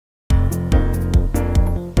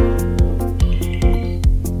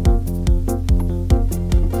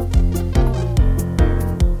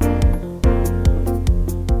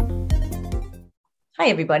Hi,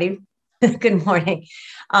 everybody. Good morning.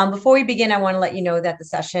 Before we begin, I want to let you know that the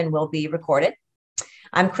session will be recorded.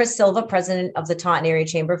 I'm Chris Silva, president of the Taunton Area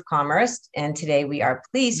Chamber of Commerce, and today we are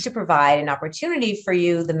pleased to provide an opportunity for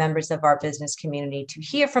you, the members of our business community, to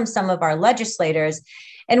hear from some of our legislators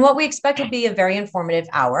in what we expect will be a very informative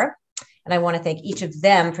hour. And I want to thank each of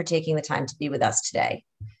them for taking the time to be with us today.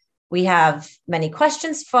 We have many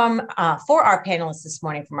questions for our panelists this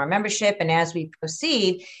morning from our membership. And as we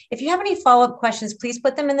proceed, if you have any follow-up questions, please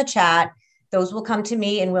put them in the chat. Those will come to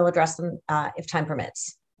me and we'll address them if time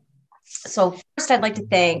permits. So first, I'd like to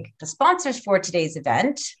thank the sponsors for today's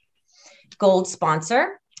event. Gold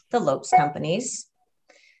sponsor, the Lopes Companies.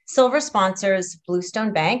 Silver sponsors,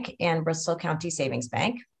 Bluestone Bank and Bristol County Savings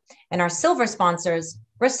Bank. And our silver sponsors,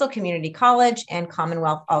 Bristol Community College and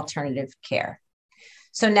Commonwealth Alternative Care.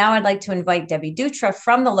 So now I'd like to invite Debbie Dutra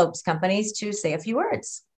from the Lopes Companies to say a few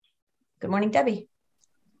words. Good morning, Debbie.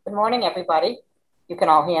 Good morning, everybody. You can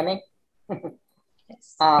all hear me.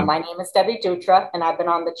 Yes. My name is Debbie Dutra, and I've been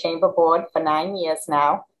on the Chamber Board for 9 years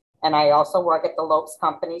now. And I also work at the Lopes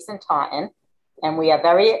Companies in Taunton. And we are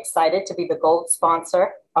very excited to be the gold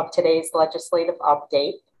sponsor of today's legislative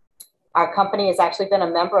update. Our company has actually been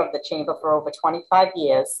a member of the Chamber for over 25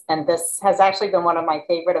 years, and this has actually been one of my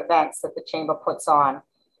favorite events that the Chamber puts on.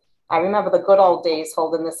 I remember the good old days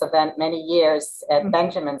holding this event many years at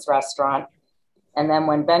Benjamin's restaurant, and then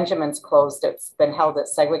when Benjamin's closed, it's been held at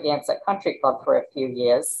Segregansett Country Club for a few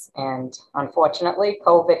years, and unfortunately,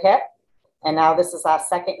 COVID hit, and now this is our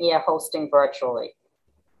second year hosting virtually.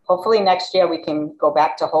 Hopefully next year we can go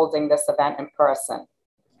back to holding this event in person.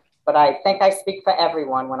 But I think I speak for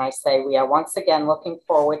everyone when I say we are once again looking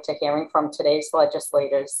forward to hearing from today's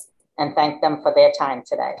legislators and thank them for their time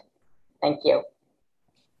today. Thank you.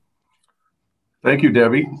 Thank you,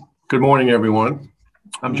 Debbie. Good morning, everyone.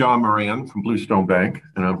 I'm John Moran from Bluestone Bank,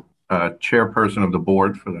 and I'm chairperson of the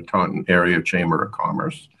board for the Taunton Area Chamber of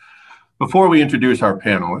Commerce. Before we introduce our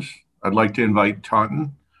panelists, I'd like to invite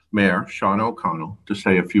Taunton Mayor Shaunna O'Connell to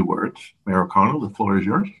say a few words. Mayor O'Connell, the floor is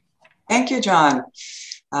yours. Thank you, John.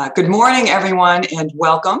 Good morning, everyone, and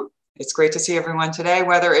welcome. It's great to see everyone today,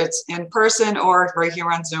 whether it's in person or right here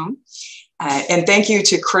on Zoom. And thank you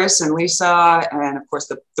to Chris and Lisa, and of course,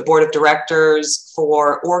 the board of directors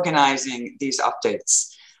for organizing these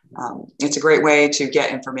updates. It's a great way to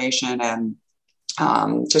get information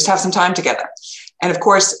and just have some time together. And of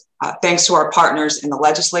course, thanks to our partners in the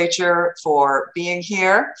legislature for being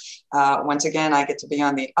here. Once again, I get to be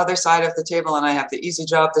on the other side of the table, and I have the easy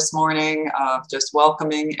job this morning of just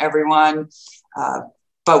welcoming everyone.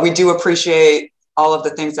 But we do appreciate all of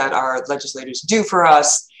the things that our legislators do for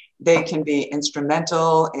us. They can be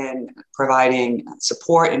instrumental in providing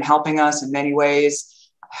support and helping us in many ways,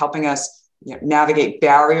 helping us navigate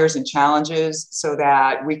barriers and challenges so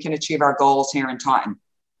that we can achieve our goals here in Taunton.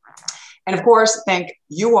 And of course, thank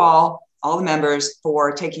you all the members,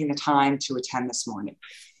 for taking the time to attend this morning.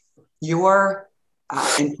 Your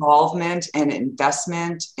involvement and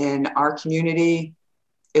investment in our community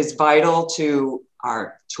is vital to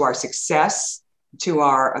our success, to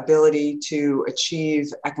our ability to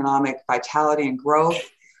achieve economic vitality and growth,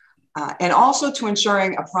 and also to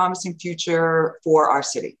ensuring a promising future for our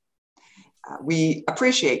city. We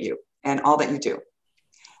appreciate you and all that you do.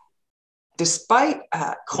 Despite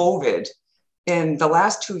COVID, in the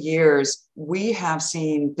last 2 years, we have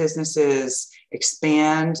seen businesses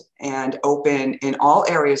expand and open in all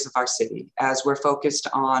areas of our city as we're focused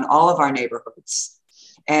on all of our neighborhoods.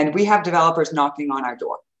 And we have developers knocking on our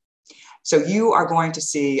door. So you are going to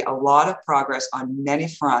see a lot of progress on many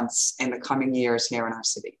fronts in the coming years here in our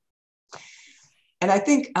city. And I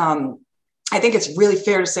think it's really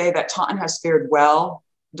fair to say that Taunton has fared well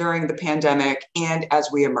during the pandemic and as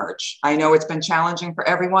we emerge. I know it's been challenging for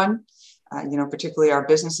everyone, particularly our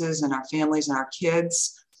businesses and our families and our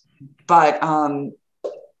kids, but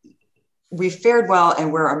we fared well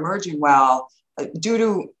and we're emerging well due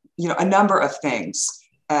to a number of things.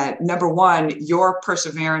 Number one, your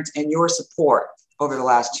perseverance and your support over the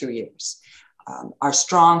last 2 years. Our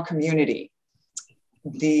strong community,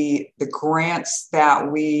 the grants that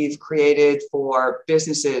we've created for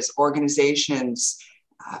businesses, organizations,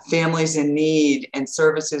 families in need, and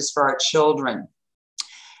services for our children.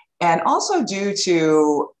 And also due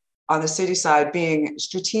to, on the city side, being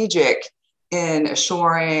strategic in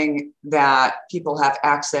assuring that people have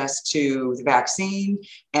access to the vaccine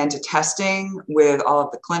and to testing with all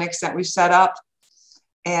of the clinics that we've set up,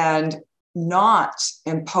 and not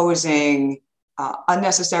imposing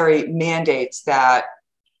unnecessary mandates that,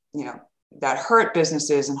 that hurt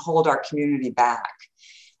businesses and hold our community back.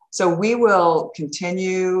 So we will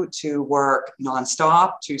continue to work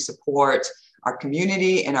nonstop to support our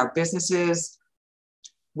community and our businesses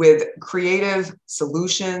with creative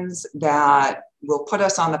solutions that will put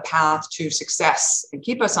us on the path to success and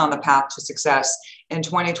keep us on the path to success in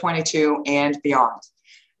 2022 and beyond.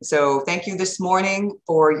 So thank you this morning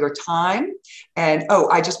for your time. And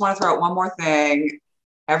I just want to throw out one more thing.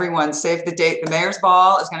 Everyone save the date. The Mayor's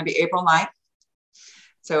Ball is going to be April 9th.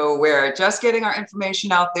 So we're just getting our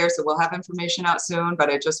information out there. So we'll have information out soon, but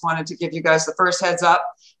I just wanted to give you guys the first heads up.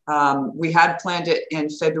 We had planned it in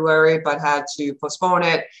February, but had to postpone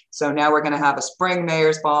it. So now we're going to have a spring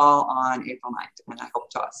Mayor's Ball on April 9th. And I hope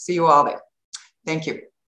to see you all there. Thank you.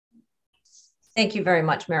 Thank you very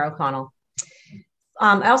much, Mayor O'Connell.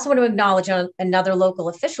 I also want to acknowledge another local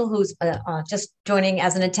official who's just joining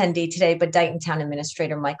as an attendee today, but Dighton Town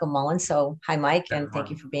Administrator Michael Mullen. So hi, Mike, and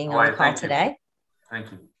thank you for being on the call today.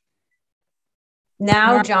 Thank you.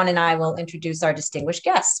 Now, John and I will introduce our distinguished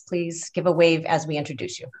guests. Please give a wave as we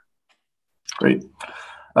introduce you. Great.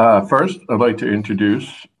 First, I'd like to introduce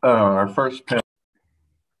our first panel.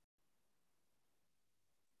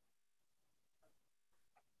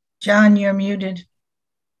 John, you're muted.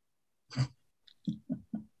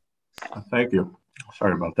 Thank you.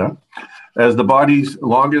 Sorry about that. As the body's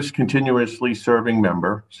longest continuously serving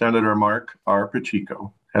member, Senator Marc R.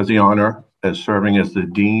 Pacheco has the honor as serving as the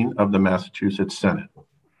Dean of the Massachusetts Senate.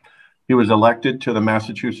 He was elected to the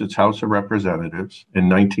Massachusetts House of Representatives in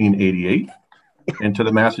 1988 and to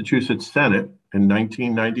the Massachusetts Senate in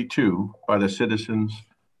 1992 by the citizens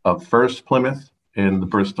of First Plymouth and the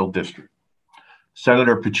Bristol District.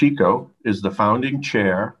 Senator Pacheco is the founding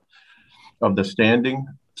chair of the Standing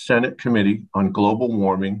Senate Committee on Global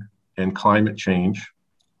Warming and Climate Change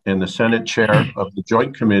and the Senate chair of the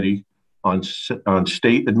Joint Committee on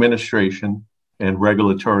State Administration and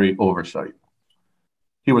Regulatory Oversight.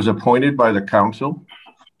 He was appointed by the Council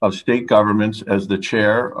of State Governments as the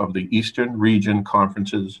chair of the Eastern Region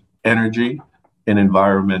Conference's Energy and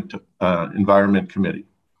Environment Committee.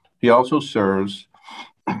 He also serves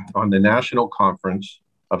on the National Conference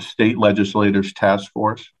of State Legislators Task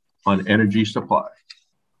Force on Energy Supply.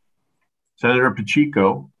 Senator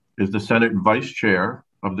Pacheco is the Senate Vice Chair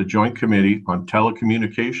of the Joint Committee on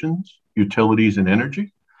Telecommunications, Utilities and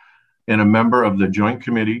Energy, and a member of the Joint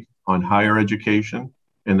Committee on Higher Education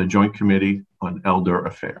and the Joint Committee on Elder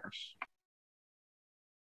Affairs.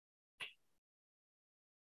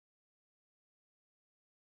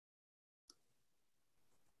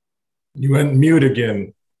 You went mute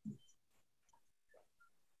again.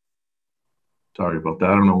 Sorry about that.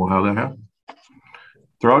 I don't know how that happened.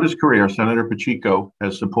 Throughout his career, Senator Pacheco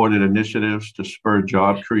has supported initiatives to spur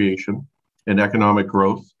job creation and economic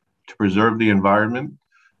growth, to preserve the environment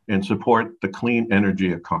and support the clean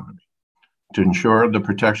energy economy, to ensure the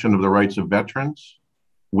protection of the rights of veterans,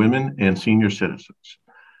 women, and senior citizens,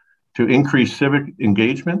 to increase civic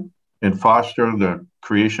engagement and foster the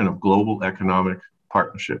creation of global economic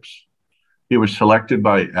partnerships. He was selected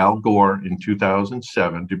by Al Gore in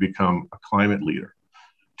 2007 to become a climate leader,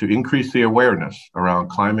 to increase the awareness around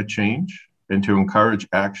climate change and to encourage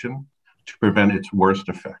action to prevent its worst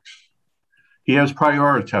effects. He has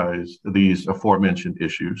prioritized these aforementioned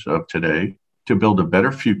issues of today to build a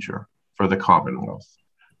better future for the Commonwealth.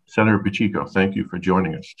 Senator Pacheco, thank you for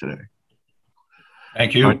joining us today.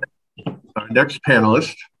 Thank you. Our next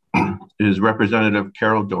panelist is Representative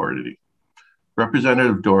Carol Doherty.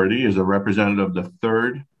 Representative Doherty is a representative of the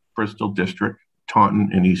 3rd Bristol District,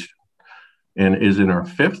 Taunton and Easton, and is in her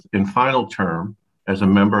 5th and final term as a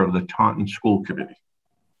member of the Taunton School Committee.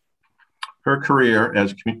 Her career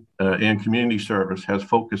in community service has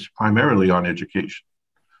focused primarily on education.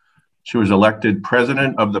 She was elected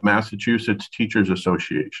president of the Massachusetts Teachers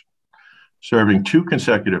Association, serving 2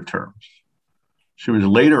 consecutive terms. She was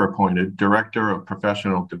later appointed director of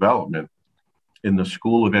professional development in the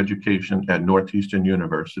School of Education at Northeastern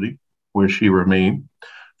University, where she remained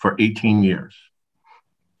for 18 years.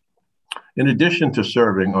 In addition to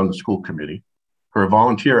serving on the school committee, her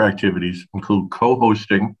volunteer activities include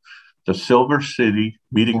co-hosting the Silver City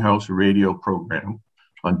Meeting House radio program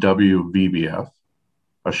on WVBF,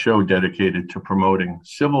 a show dedicated to promoting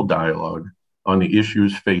civil dialogue on the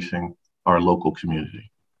issues facing our local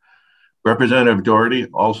community. Representative Doherty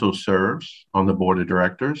also serves on the board of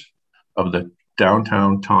directors of the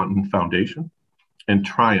Downtown Taunton Foundation and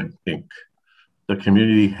Triumph, Inc., the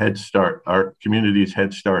community's Head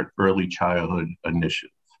Start Early Childhood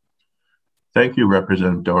Initiative. Thank you,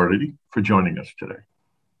 Representative Doherty, for joining us today.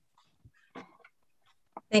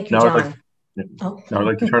 Thank you, John. Now I'd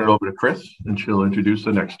like to turn it over to Chris, and she'll introduce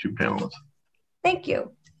the next 2 panelists. Thank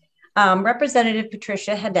you. Representative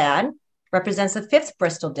Patricia Haddad represents the 5th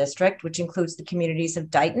Bristol District, which includes the communities of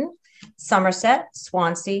Dighton, Somerset,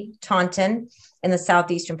 Swansea, Taunton, and the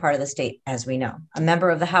southeastern part of the state, as we know. A member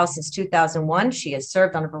of the House since 2001, she has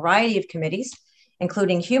served on a variety of committees,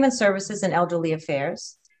 including Human Services and Elderly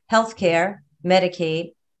Affairs, Healthcare,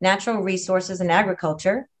 Medicaid, Natural Resources and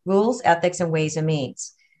Agriculture, Rules, Ethics, and Ways and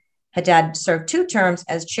Means. Haddad served 2 terms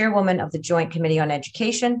as chairwoman of the Joint Committee on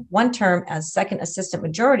Education, 1 term as second assistant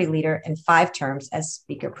majority leader, and 5 terms as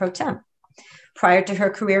speaker pro tem. Prior to her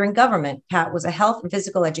career in government, Pat was a health and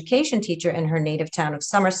physical education teacher in her native town of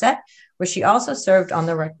Somerset, where she also served on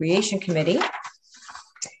the Recreation Committee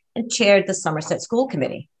and chaired the Somerset School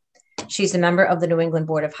Committee. She's a member of the New England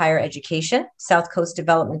Board of Higher Education, South Coast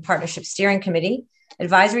Development Partnership Steering Committee,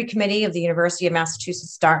 Advisory Committee of the University of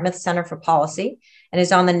Massachusetts Dartmouth Center for Policy, and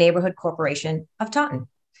is on the Neighborhood Corporation of Taunton.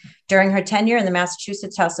 During her tenure in the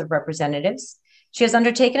Massachusetts House of Representatives, she has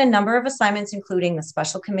undertaken a number of assignments, including the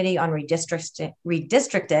Special Committee on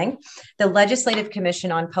Redistricting, the Legislative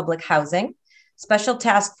Commission on Public Housing, Special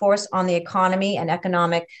Task Force on the Economy and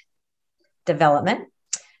Economic Development,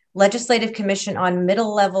 Legislative Commission on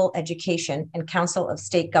Middle-Level Education, and Council of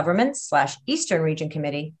State Governments / Eastern Region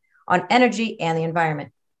Committee on Energy and the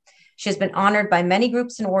Environment. She has been honored by many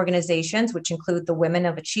groups and organizations, which include the Women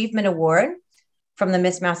of Achievement Award from the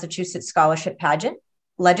Miss Massachusetts Scholarship Pageant,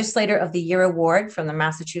 Legislator of the Year Award from the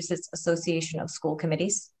Massachusetts Association of School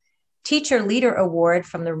Committees, Teacher Leader Award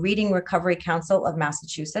from the Reading Recovery Council of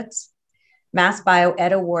Massachusetts, Mass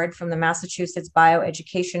BioEd Award from the Massachusetts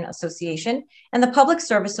Bioeducation Association, and the Public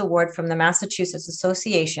Service Award from the Massachusetts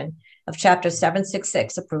Association of Chapter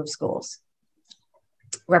 766 Approved Schools.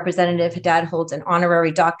 Representative Haddad holds an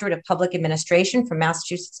honorary doctorate of public administration from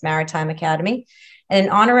Massachusetts Maritime Academy and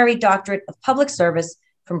an honorary doctorate of public service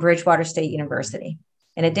from Bridgewater State University.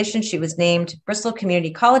 In addition, she was named Bristol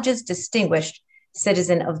Community College's Distinguished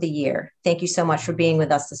Citizen of the Year. Thank you so much for being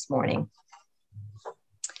with us this morning.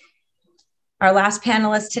 Our last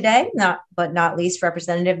panelist today, but not least,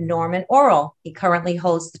 Representative Norman Orrall. He currently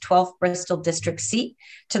holds the 12th Bristol District seat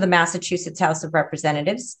to the Massachusetts House of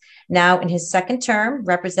Representatives. Now in his 2nd term,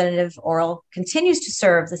 Representative Orrall continues to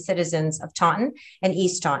serve the citizens of Taunton and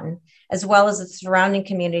East Taunton, as well as the surrounding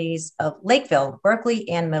communities of Lakeville, Berkeley,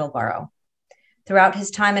 and Middleborough. Throughout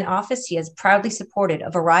his time in office, he has proudly supported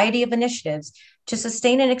a variety of initiatives to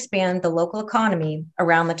sustain and expand the local economy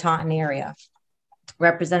around the Taunton area.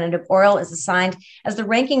 Representative Orrall is assigned as the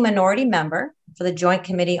ranking minority member for the Joint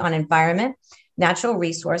Committee on Environment, Natural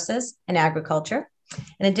Resources, and Agriculture,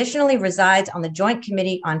 and additionally resides on the Joint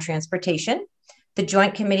Committee on Transportation, the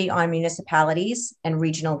Joint Committee on Municipalities and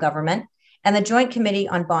Regional Government, and the Joint Committee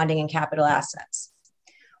on Bonding and Capital Assets.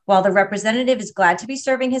 While the representative is glad to be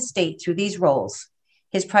serving his state through these roles,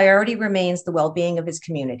 his priority remains the well-being of his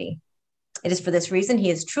community. It is for this reason he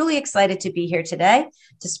is truly excited to be here today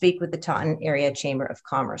to speak with the Taunton Area Chamber of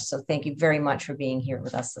Commerce. So thank you very much for being here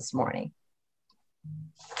with us this morning.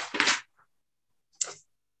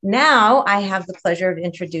 Now I have the pleasure of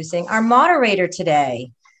introducing our moderator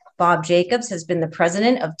today. Bob Jacobs has been the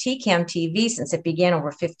president of TCAM TV since it began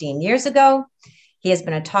over 15 years ago. He has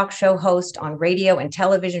been a talk show host on radio and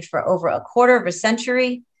television for over a quarter of a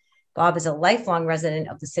century. Bob is a lifelong resident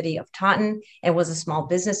of the city of Taunton and was a small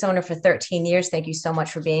business owner for 13 years. Thank you so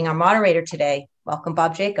much for being our moderator today. Welcome,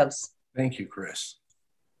 Bob Jacobs. Thank you, Chris.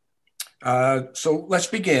 So let's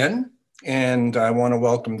begin. And I want to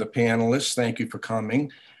welcome the panelists. Thank you for coming.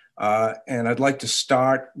 And I'd like to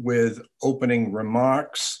start with opening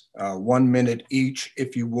remarks, 1 minute each,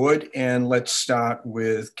 if you would. And let's start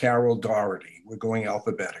with Carol Doherty. We're going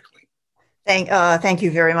alphabetically. Thank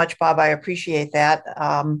you very much, Bob. I appreciate that.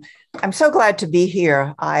 I'm so glad to be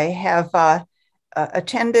here. I have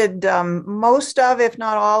attended most of, if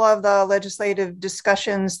not all of, the legislative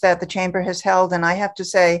discussions that the Chamber has held. And I have to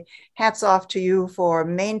say, hats off to you for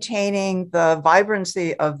maintaining the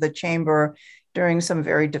vibrancy of the Chamber during some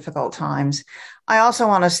very difficult times. I also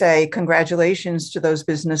want to say congratulations to those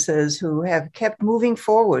businesses who have kept moving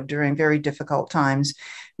forward during very difficult times,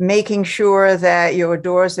 making sure that your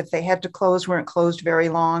doors, if they had to close, weren't closed very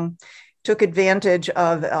long, took advantage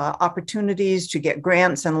of opportunities to get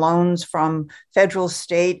grants and loans from federal,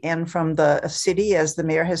 state, and from the city, as the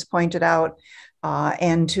mayor has pointed out,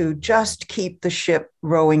 and to just keep the ship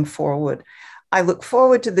rowing forward. I look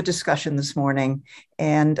forward to the discussion this morning,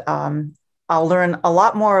 and I'll learn a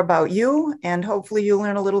lot more about you, and hopefully you'll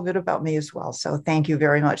learn a little bit about me as well. So thank you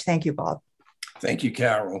very much. Thank you, Bob. Thank you,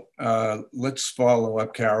 Carol. Let's follow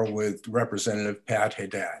up, Carol, with Representative Pat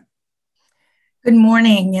Haddad. Good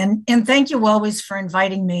morning, and thank you always for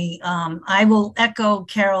inviting me. I will echo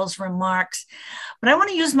Carol's remarks. But I want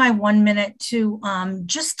to use my 1 minute to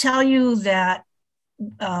just tell you that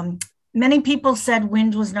many people said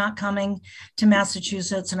wind was not coming to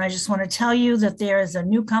Massachusetts. And I just want to tell you that there is a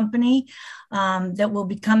new company that will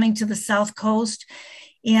be coming to the South Coast.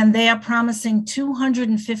 And they are promising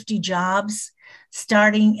 250 jobs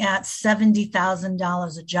starting at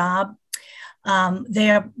 $70,000 a job.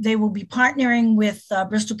 They will be partnering with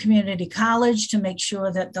Bristol Community College to make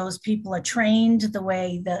sure that those people are trained the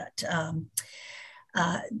way that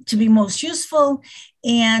to be most useful.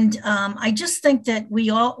 And I just think that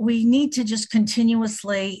we need to just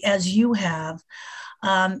continuously, as you have,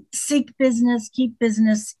 seek business, keep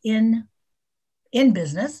business in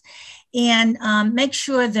business, and make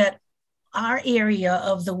sure that our area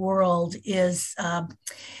of the world is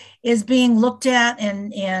being looked at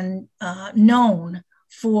and known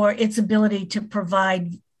for its ability to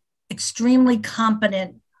provide an extremely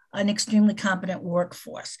competent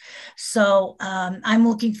workforce. So I'm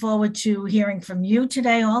looking forward to hearing from you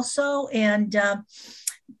today also. And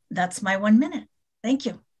that's my 1 minute. Thank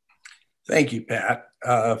you. Thank you, Pat.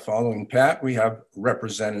 Following Pat, we have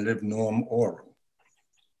Representative Norm Orrall.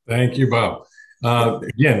 Thank you, Bob.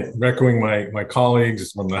 Again, echoing my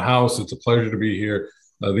colleagues from the House, it's a pleasure to be here.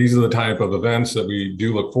 These are the type of events that we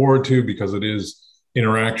do look forward to because it is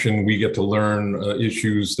interaction. We get to learn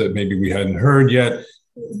issues that maybe we hadn't heard yet.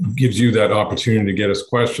 Gives you that opportunity to get us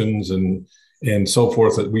questions and so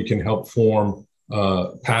forth that we can help form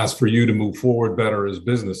paths for you to move forward better as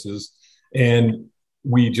businesses. And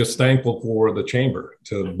we just thankful for the chamber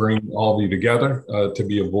to bring all of you together, to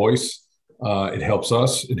be a voice. It helps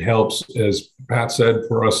us. It helps, as Pat said,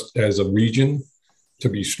 for us as a region to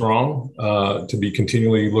be strong, to be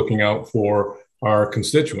continually looking out for our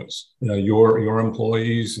constituents, your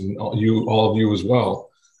employees and all of you as well.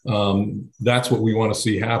 That's what we want to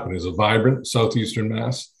see happen is a vibrant Southeastern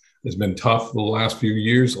Mass. It's been tough the last few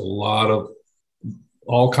years, a lot of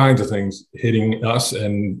all kinds of things hitting us.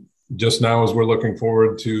 And just now, as we're looking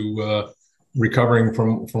forward to recovering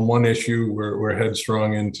from one issue, we're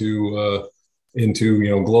headstrong into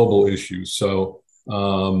global issues. So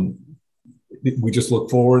we just look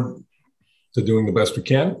forward to doing the best we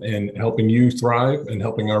can and helping you thrive and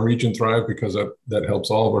helping our region thrive because that helps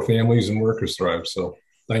all of our families and workers thrive. So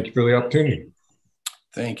thank you for the opportunity.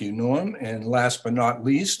 Thank you, Norm. And last but not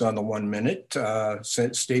least, on the 1 minute,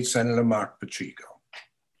 State Senator Marc Pacheco.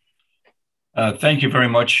 Thank you very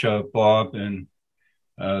much, Bob, and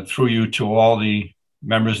through you to all the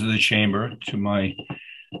members of the chamber, to my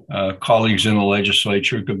colleagues in the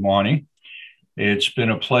legislature, good morning. It's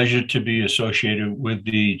been a pleasure to be associated with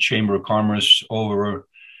the Chamber of Commerce over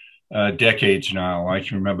decades now. I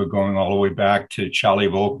can remember going all the way back to Charlie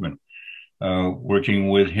Volkman, working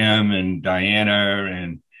with him and Diana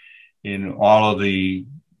and in all of the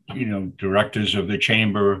directors of the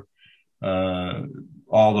chamber,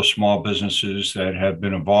 all the small businesses that have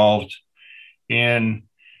been involved in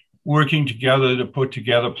working together to put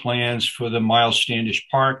together plans for the Miles Standish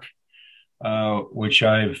Park, which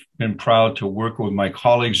I've been proud to work with my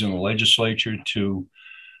colleagues in the legislature to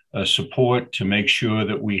support, to make sure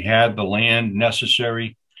that we had the land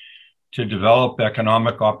necessary to develop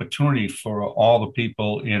economic opportunity for all the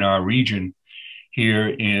people in our region here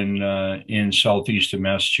in southeastern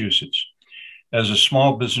Massachusetts. As a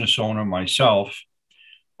small business owner myself,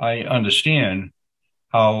 I understand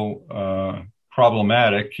how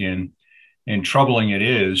problematic and troubling it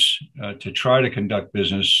is to try to conduct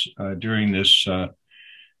business during this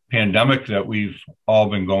pandemic that we've all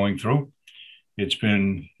been going through. It's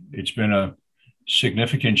been a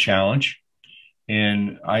significant challenge,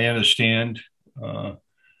 and I understand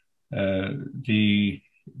the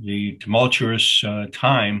tumultuous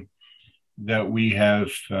time that we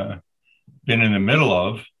have been in the middle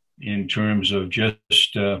of in terms of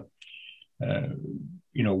just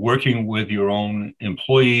working with your own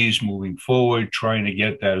employees, moving forward, trying to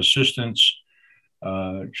get that assistance,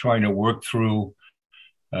 trying to work through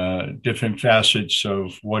different facets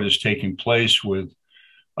of what is taking place with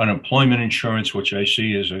unemployment insurance, which I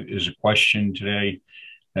see is a question today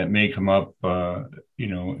that may come up,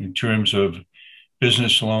 in terms of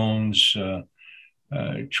business loans,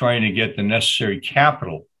 trying to get the necessary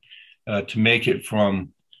capital to make it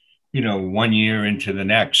from, 1 year into the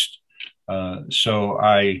next. So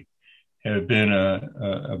I have been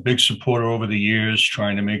a big supporter over the years,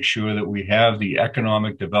 trying to make sure that we have the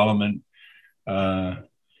economic development,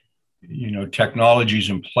 technologies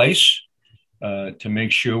in place to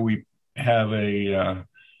make sure we have a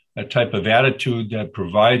type of attitude that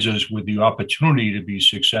provides us with the opportunity to be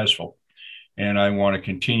successful. And I want to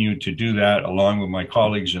continue to do that along with my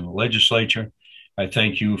colleagues in the legislature I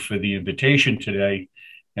thank you for the invitation today,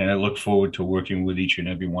 and I look forward to working with each and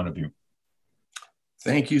every one of you.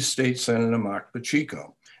 Thank you, State Senator Marc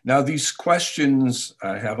Pacheco. Now, these questions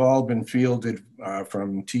have all been fielded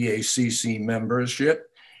from TACC membership,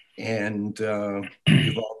 and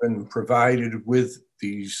you've all been provided with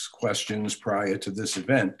these questions prior to this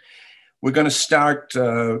event. We're going to start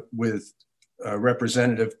with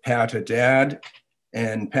Representative Pat Haddad.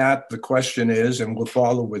 And Pat, the question is, and we'll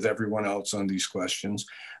follow with everyone else on these questions.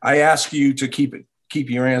 I ask you to keep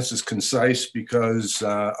your answers concise because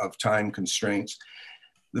of time constraints.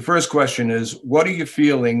 The first question is, what are your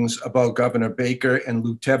feelings about Governor Baker and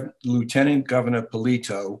Lieutenant Governor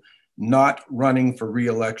Polito not running for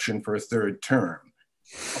re-election for a third term?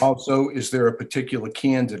 Also, is there a particular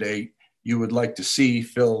candidate you would like to see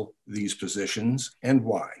fill these positions and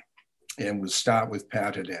why? And we'll start with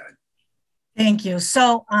Pat Haddad. Thank you.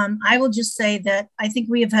 So I will just say that I think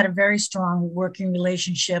we have had a very strong working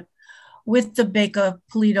relationship with the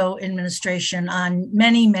Baker-Polito administration on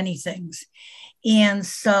many, many things. And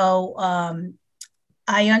so,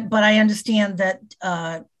 but I understand that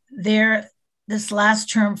this last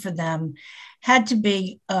term for them had to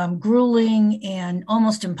be grueling and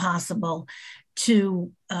almost impossible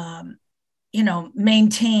to,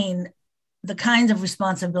 maintain the kinds of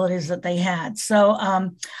responsibilities that they had. So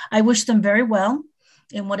I wish them very well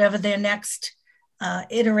in whatever their next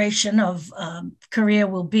iteration of career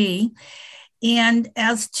will be. And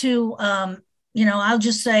as to, I'll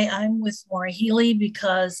just say I'm with Maura Healey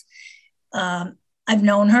because I've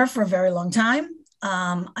known her for a very long time.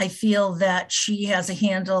 I feel that she has a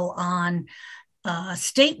handle on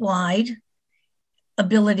statewide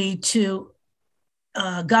ability to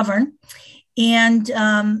govern. And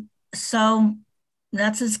so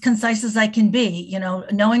that's as concise as I can be,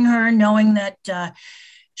 knowing her, knowing that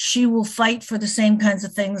she will fight for the same kinds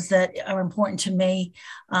of things that are important to me,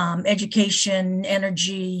 education,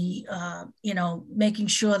 energy, making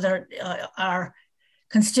sure that our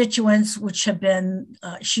constituents, which have been,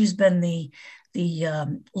 she's been the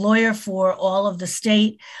lawyer for all of the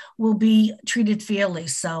state, will be treated fairly.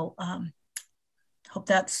 So hope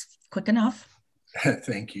that's quick enough.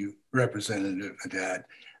 Thank you, Representative Haddad.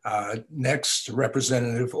 Next,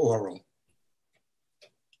 Representative Orrall.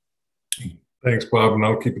 Thanks, Bob, and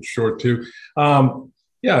I'll keep it short too.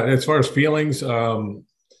 Yeah, as far as feelings,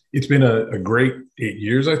 it's been a great 8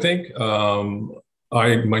 years, I think.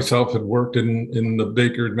 I myself had worked in the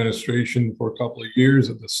Baker administration for a couple of years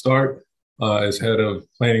at the start as head of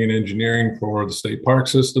planning and engineering for the state park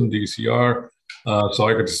system, DCR. So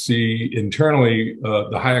I got to see internally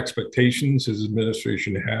the high expectations his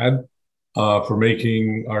administration had for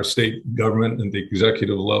making our state government and the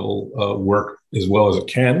executive level work as well as it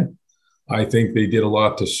can. I think they did a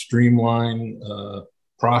lot to streamline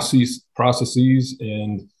processes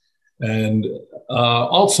and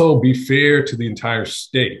also be fair to the entire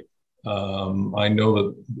state. I know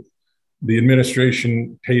that the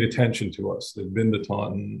administration paid attention to us. They've been to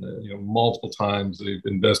Taunton, multiple times. They've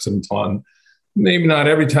invested in Taunton. Maybe not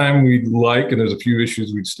every time we'd like, and there's a few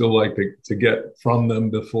issues we'd still like to get from them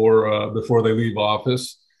before they leave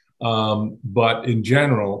office. But in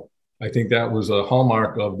general, I think that was a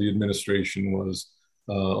hallmark of the administration was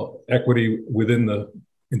equity within the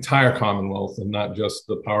entire Commonwealth and not just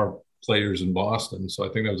the power players in Boston. So I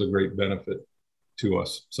think that was a great benefit to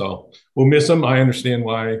us. So we'll miss him. I understand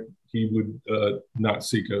why he would not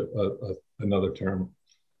seek another term.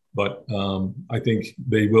 But I think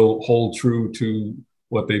they will hold true to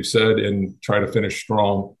what they've said and try to finish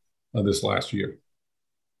strong this last year.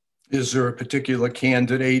 Is there a particular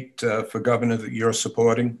candidate for governor that you're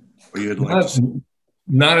supporting? Or you'd like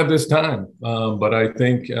not at this time, but I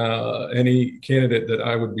think any candidate that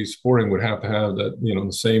I would be supporting would have to have that,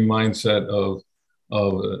 the same mindset of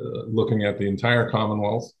looking at the entire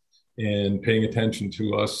Commonwealth and paying attention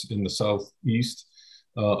to us in the Southeast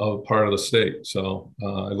of part of the state. So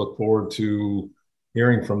I look forward to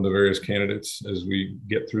hearing from the various candidates as we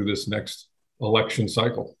get through this next election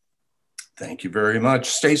cycle. Thank you very much.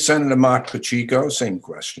 State Senator Marc Pacheco, same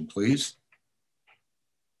question, please.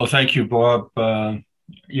 Well, thank you, Bob.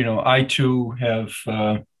 I too have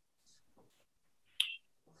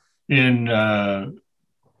been,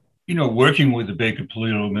 working with the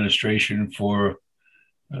Baker-Polito administration for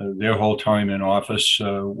their whole time in office,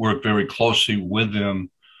 worked very closely with them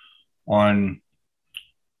on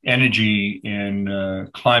energy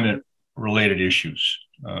and climate-related issues.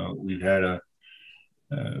 We've had a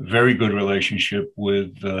very good relationship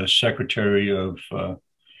with the Secretary of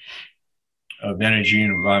Energy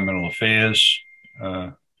and Environmental Affairs,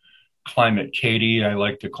 Climate Katie, I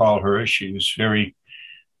like to call her. She was very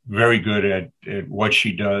very good at what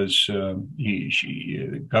she does.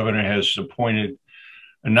 The governor has appointed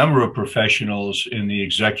a number of professionals in the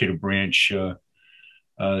executive branch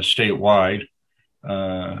statewide.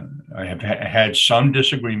 I have had some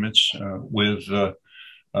disagreements with the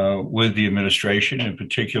administration, in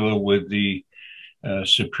particular with the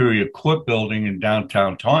Superior Court building in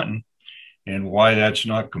downtown Taunton, and why that's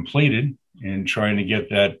not completed, and trying to get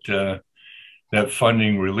that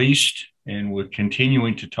funding released. And we're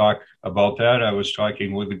continuing to talk about that. I was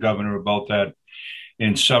talking with the governor about that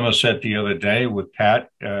in Somerset the other day with Pat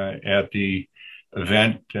at the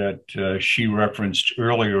event that she referenced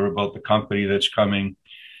earlier about the company that's coming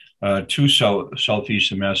to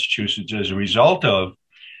southeastern Massachusetts as a result of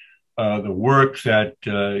the work that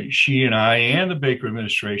she and I and the Baker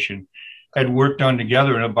administration had worked on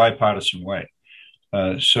together in a bipartisan way.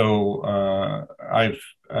 So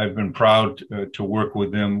I've been proud to work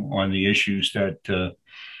with them on the issues that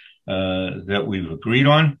we've agreed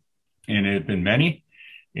on, and it have been many,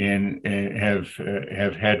 and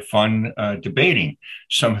have had fun debating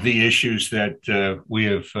some of the issues that we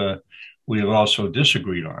have also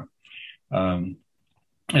disagreed on.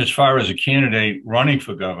 As far as a candidate running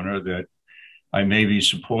for governor that I may be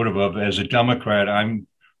supportive of, as a Democrat, I'm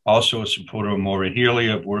also a supporter of Maura Healey.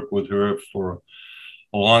 I've worked with her for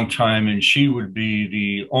a long time, and she would be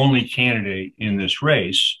the only candidate in this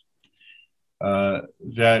race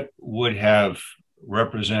that would have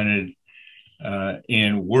represented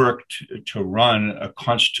and worked to run a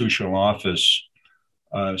constitutional office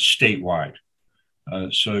statewide.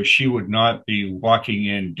 So she would not be walking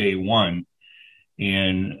in day one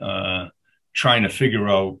and trying to figure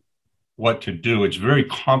out what to do. It's very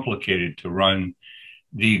complicated to run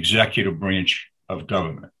the executive branch of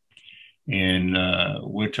government. And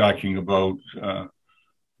we're talking about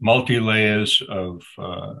multi-layers of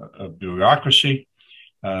bureaucracy,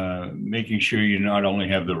 making sure you not only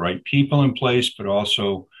have the right people in place, but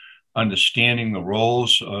also understanding the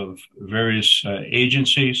roles of various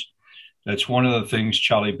agencies. That's one of the things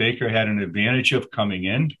Charlie Baker had an advantage of coming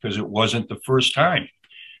in, because it wasn't the first time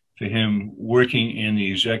for him working in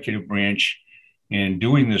the executive branch and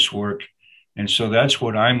doing this work. And so that's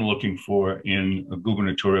what I'm looking for in a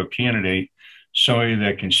gubernatorial candidate, somebody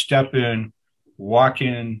that can step in, walk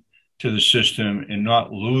in to the system and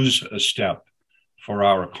not lose a step for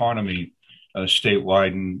our economy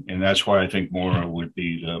statewide. And that's why I think Maura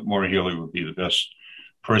Healey would be the best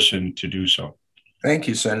person to do so. Thank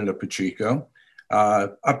you, Senator Pacheco.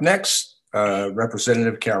 Up next,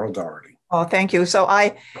 Representative Carol Doherty. Oh, thank you. So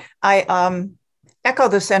I echo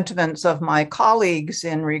the sentiments of my colleagues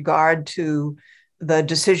in regard to the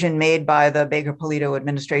decision made by the Baker-Polito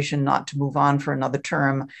administration not to move on for another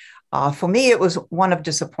term. For me, it was one of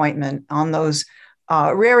disappointment on those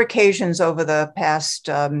rare occasions over the past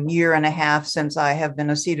year and a half since I have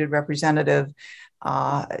been a seated representative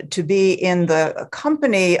to be in the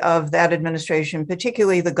company of that administration,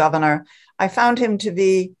 particularly the governor. I found him to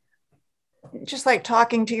be just like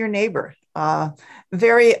talking to your neighbor,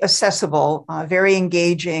 very accessible, very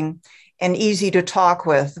engaging, and easy to talk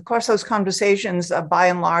with. Of course, those conversations by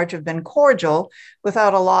and large have been cordial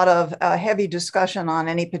without a lot of heavy discussion on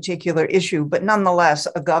any particular issue, but nonetheless,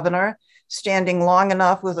 a governor standing long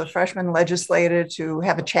enough with a freshman legislator to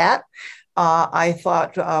have a chat, I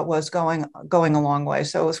thought was going a long way.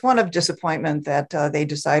 So it was one of disappointment that they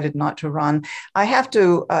decided not to run. I have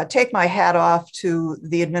to take my hat off to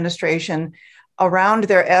the administration around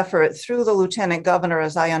their effort through the lieutenant governor,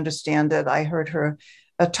 as I understand it. I heard her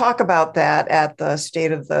talk about that at the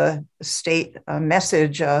State of the State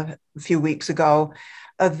message a few weeks ago,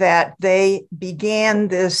 that they began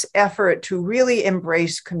this effort to really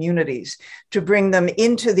embrace communities, to bring them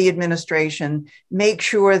into the administration, make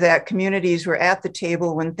sure that communities were at the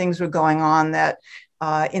table when things were going on that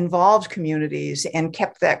involved communities, and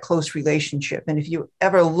kept that close relationship. And if you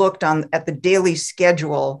ever looked at the daily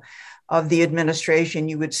schedule of the administration,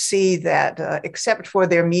 you would see that except for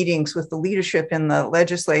their meetings with the leadership in the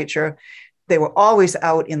legislature, they were always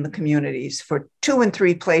out in the communities for 2 and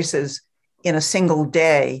 3 places in a single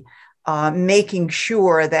day, making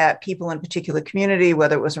sure that people in a particular community,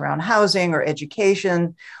 whether it was around housing or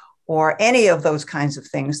education or any of those kinds of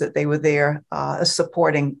things, that they were there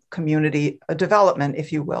supporting community development,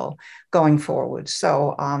 if you will, going forward.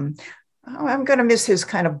 So I'm going to miss his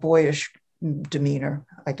kind of boyish demeanor,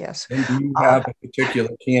 I guess. And do you have a particular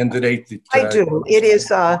candidate that I do. It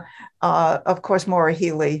is, of course, Maura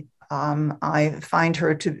Healey. I find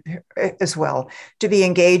her to be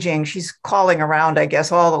engaging. She's calling around, I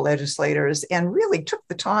guess, all the legislators and really took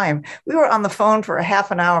the time. We were on the phone for a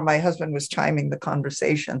half an hour. My husband was chiming the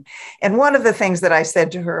conversation. And one of the things that I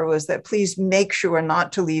said to her was that please make sure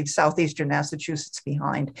not to leave Southeastern Massachusetts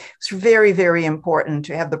behind. It's very, very important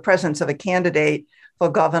to have the presence of a candidate for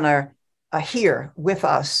governor here with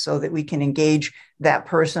us so that we can engage that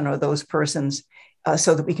person or those persons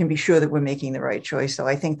so that we can be sure that we're making the right choice. So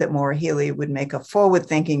I think that Maura Healey would make a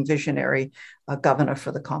forward-thinking, visionary governor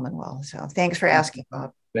for the Commonwealth. So thanks for asking,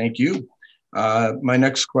 Bob. Thank you. My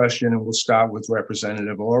next question, and we'll start with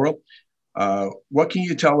Representative Orrall. What can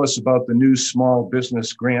you tell us about the new small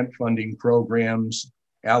business grant funding programs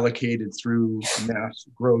allocated through Mass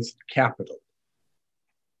Growth Capital?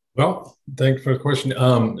 Well, thanks for the question.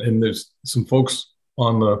 And there's some folks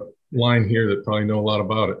on the line here that probably know a lot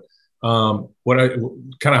about it. What I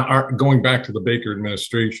kind of going back to the Baker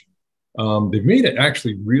administration, they've made it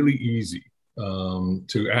actually really easy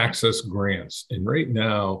to access grants. And right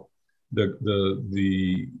now,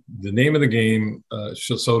 the name of the game,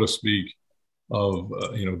 so to speak, of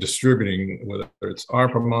distributing, whether it's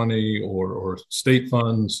ARPA money or state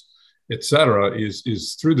funds, et cetera,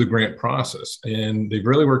 is through the grant process. And they've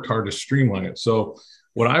really worked hard to streamline it. So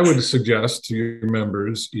what I would suggest to your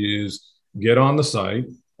members is get on the site.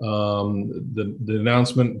 The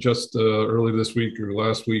announcement just earlier this week or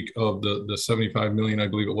last week of the 75 million, I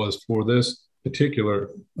believe it was, for this particular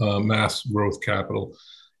Mass Growth Capital.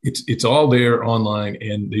 It's all there online,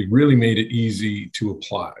 and they really made it easy to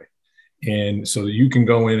apply. And so that you can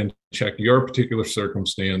go in and check your particular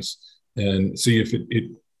circumstance and see if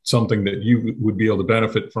it's something that you would be able to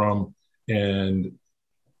benefit from. And,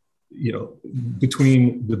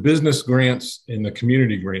 between the business grants and the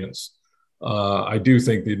community grants, I do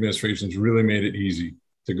think the administration's really made it easy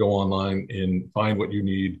to go online and find what you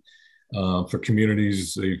need. For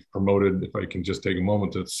communities, they've promoted, if I can just take a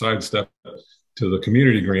moment to sidestep to the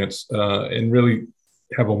community grants, and really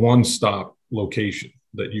have a one-stop location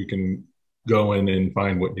that you can go in and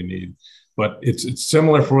find what you need. But it's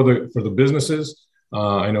similar for the businesses.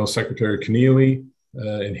 I know Secretary Keneally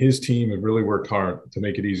and his team have really worked hard to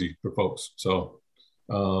make it easy for folks. So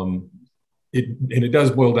it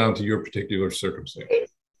does boil down to your particular circumstance. Hey,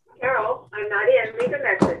 Carol, I'm not in. Leave a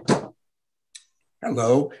message.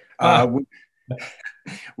 Hello.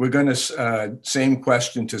 We're going to same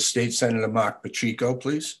question to State Senator Marc Pacheco,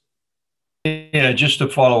 please. Yeah, just to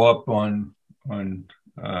follow up on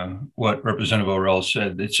what Representative Orrall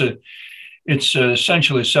said, it's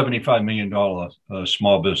essentially a $75 million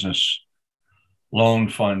small business loan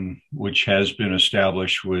fund, which has been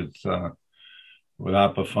established with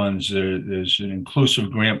ARPA funds. There's an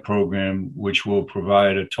inclusive grant program which will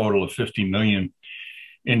provide a total of $50 million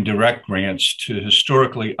in direct grants to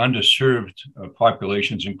historically underserved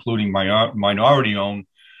populations, including minority-owned,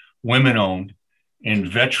 women-owned, and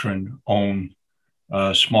veteran-owned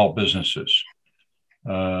small businesses.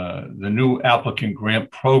 The new applicant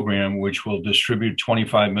grant program, which will distribute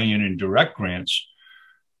 $25 million in direct grants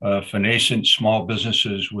for nascent small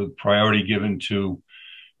businesses, with priority given to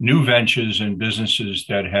new ventures and businesses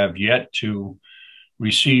that have yet to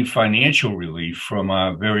receive financial relief from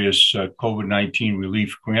various COVID-19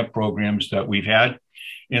 relief grant programs that we've had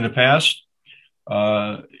in the past.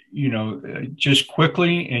 Just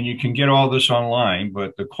quickly, and you can get all this online,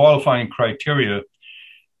 but the qualifying criteria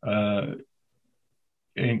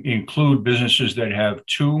include businesses that have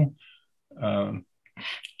 2 to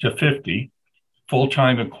 50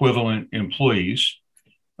 full-time equivalent employees,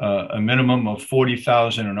 a minimum of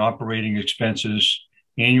 $40,000 in operating expenses,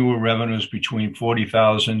 annual revenues between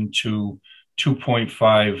 $40,000 to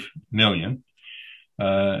 $2.5 million,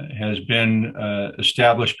 has been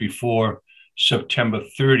established before September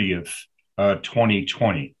 30th,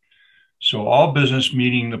 2020. So all business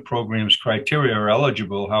meeting the program's criteria are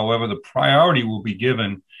eligible. However, the priority will be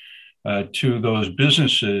given to those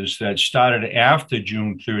businesses that started after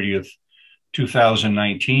June 30th,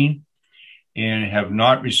 2019, and have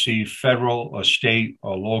not received federal or state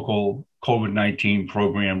or local COVID-19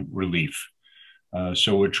 program relief.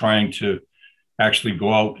 So we're trying to actually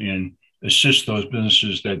go out and assist those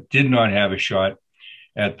businesses that did not have a shot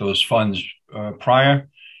at those funds prior,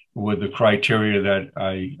 with the criteria that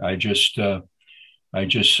I just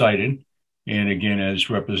cited. And again, as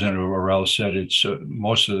Representative Orrall said, it's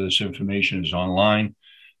most of this information is online,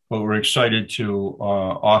 but we're excited to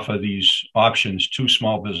offer these options to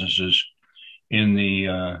small businesses in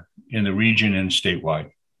the region and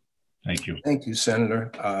statewide. Thank you. Thank you,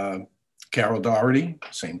 Senator. Carol Doherty,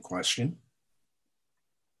 same question.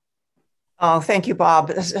 Oh, thank you,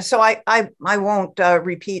 Bob. So I won't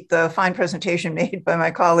repeat the fine presentation made by my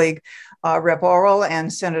colleague, Rep. Orrall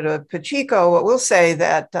and Senator Pacheco. I will say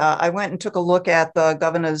that I went and took a look at the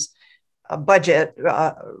governor's budget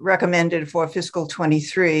recommended for fiscal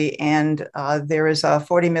 23, and there is a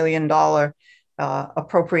 $40 million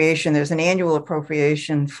appropriation. There's an annual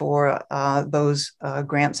appropriation for those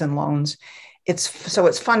grants and loans.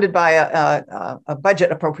 It's funded by a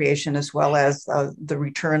budget appropriation as well as the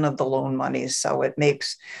return of the loan monies. So it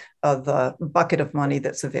makes the bucket of money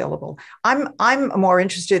that's available. I'm more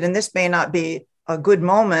interested, and this may not be a good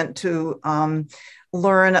moment to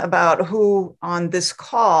learn about who on this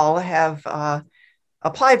call have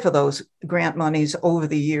applied for those grant monies over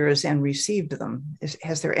the years and received them.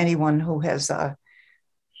 Has there anyone who has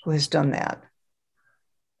done that?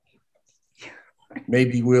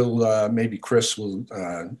 Maybe maybe Chris will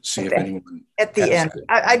see if anyone at the end.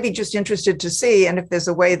 I'd be just interested to see, and if there's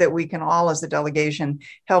a way that we can all, as a delegation,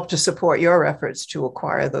 help to support your efforts to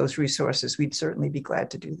acquire those resources, we'd certainly be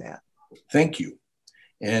glad to do that. Thank you.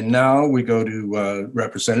 And now we go to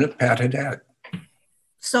Representative Pat Haddad.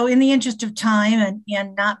 So in the interest of time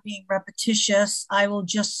and not being repetitious, I will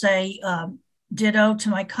just say ditto to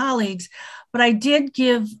my colleagues, but I did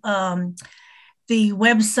give the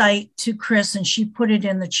website to Chris, and she put it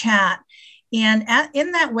in the chat. And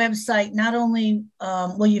in that website, not only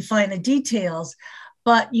will you find the details,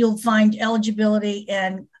 but you'll find eligibility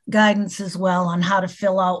and guidance as well on how to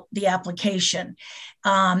fill out the application.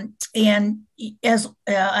 And as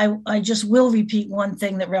I just will repeat one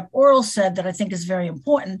thing that Rep. Orrall said that I think is very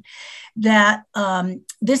important, that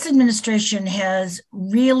this administration has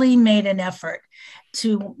really made an effort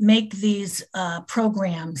to make these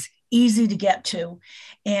programs easy to get to,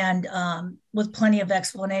 and with plenty of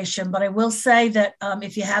explanation. But I will say that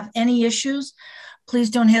if you have any issues, please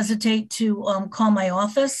don't hesitate to call my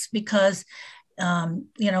office, because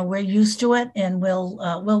we're used to it, and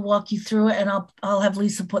we'll walk you through it. And I'll have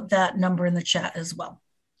Lisa put that number in the chat as well.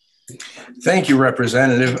 Thank you,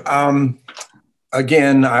 Representative.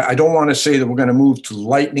 Again, I don't want to say that we're going to move to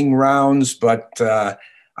lightning rounds, but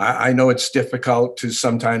I know it's difficult to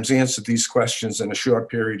sometimes answer these questions in a short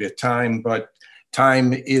period of time, but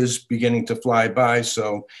time is beginning to fly by.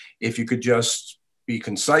 So if you could just be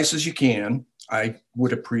concise as you can, I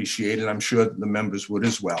would appreciate it. I'm sure the members would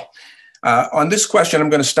as well. On this question, I'm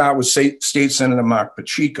going to start with State Senator Marc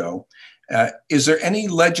Pacheco. Is there any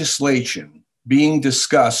legislation being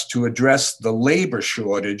discussed to address the labor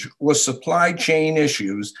shortage or supply chain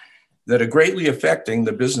issues that are greatly affecting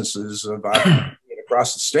the businesses of our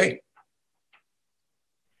across the state?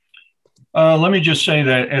 Let me just say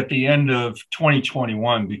that at the end of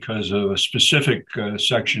 2021, because of a specific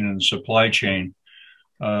section in the supply chain,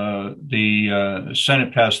 the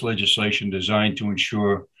Senate passed legislation designed to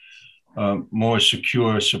ensure more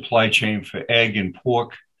secure supply chain for egg and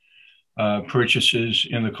pork purchases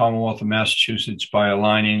in the Commonwealth of Massachusetts by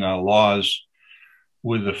aligning our laws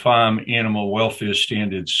with the farm animal welfare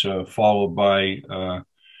standards followed by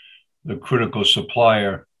the critical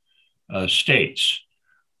supplier states.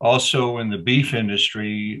 Also in the beef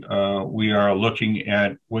industry, we are looking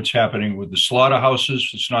at what's happening with the slaughterhouses.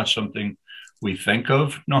 It's not something we think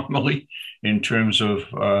of normally in terms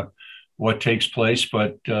of what takes place,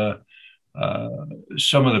 but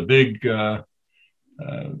some of the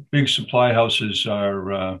big supply houses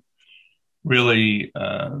are really,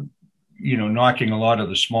 knocking a lot of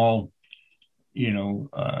the small, men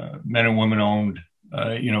and women owned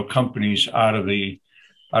companies out of the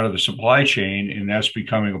supply chain, and that's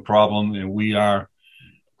becoming a problem. And we are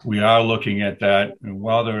looking at that. And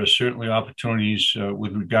while there are certainly opportunities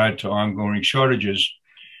with regard to ongoing shortages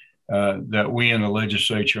that we in the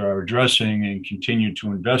legislature are addressing and continue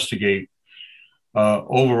to investigate,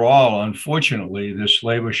 overall, unfortunately, this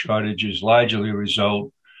labor shortage is largely a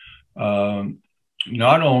result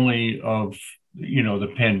not only of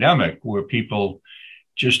the pandemic, where people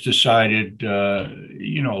just decided, a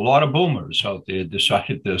lot of boomers out there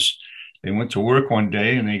decided this. They went to work one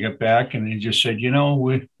day and they got back and they just said,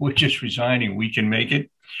 we're just resigning. We can make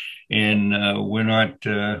it, and we're not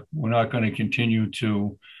going to continue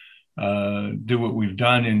to do what we've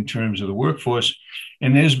done in terms of the workforce.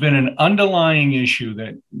 And there's been an underlying issue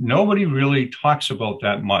that nobody really talks about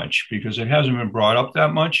that much because it hasn't been brought up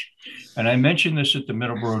that much. And I mentioned this at the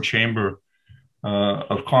Middleborough Chamber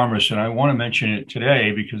of Commerce, and I want to mention it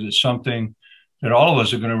today because it's something that all of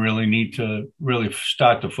us are going to really need to really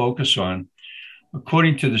start to focus on.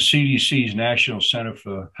 According to the CDC's National Center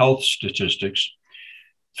for Health Statistics,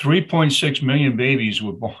 3.6 million babies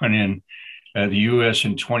were born in the U.S.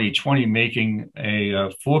 in 2020, making a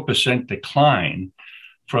 4% decline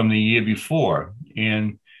from the year before.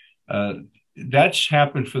 And that's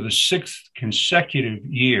happened for the 6th consecutive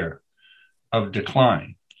year of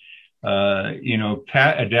decline.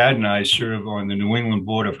 Haddad and I serve on the New England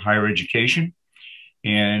Board of Higher Education.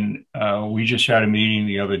 And we just had a meeting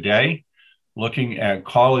the other day looking at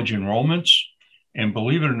college enrollments. And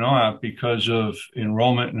believe it or not, because of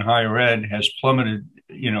enrollment in higher ed has plummeted,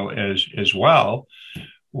 as well,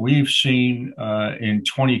 we've seen in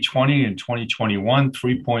 2020 and 2021,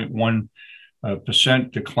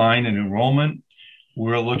 3.1% decline in enrollment.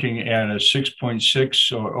 We're looking at a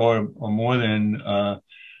 6.6 or more than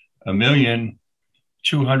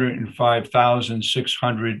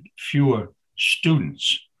 1,205,600 fewer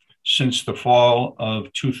students since the fall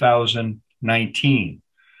of 2019.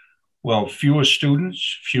 Well, fewer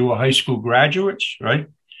students, fewer high school graduates, right?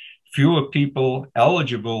 Fewer people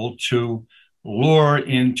eligible to lure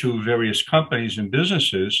into various companies and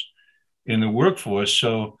businesses in the workforce.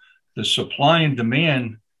 So the supply and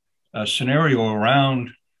demand scenario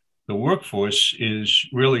around the workforce is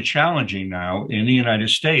really challenging now in the United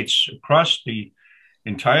States, across the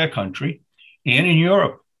entire country, and in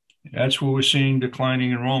Europe. That's where we're seeing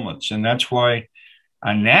declining enrollments. And that's why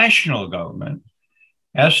a national government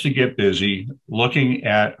has to get busy looking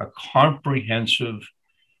at a comprehensive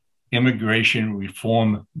immigration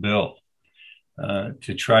reform bill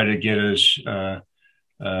to try to get us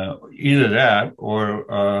either that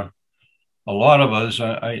or a lot of us,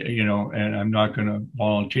 and I'm not going to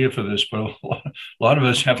volunteer for this, but a lot of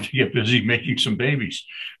us have to get busy making some babies,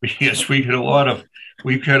 because we've got a lot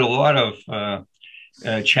of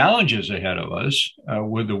challenges ahead of us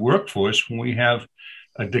with the workforce when we have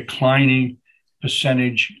a declining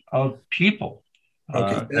percentage of people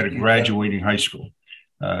that are graduating high school.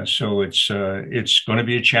 So it's going to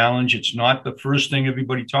be a challenge. It's not the first thing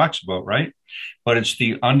everybody talks about, right? But it's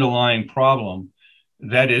the underlying problem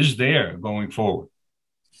that is there going forward.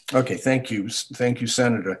 Okay, thank you. Thank you,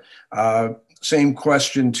 Senator. Same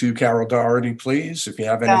question to Carol Doherty, please, if you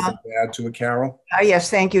have anything to add to it, Carol. Yes,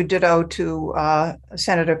 thank you. Ditto to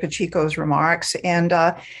Senator Pacheco's remarks. And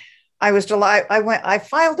I was delighted. I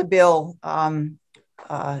filed a bill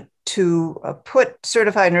to put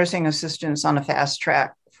certified nursing assistants on a fast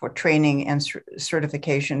track for training and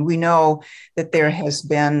certification. We know that there has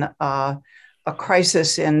been a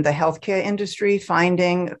crisis in the healthcare industry,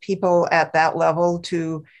 finding people at that level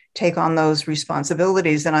to take on those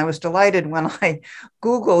responsibilities. And I was delighted when I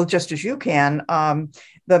Googled, just as you can,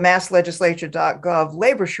 the masslegislature.gov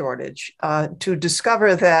labor shortage to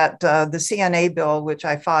discover that the CNA bill, which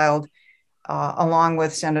I filed along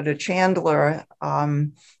with Senator Chandler,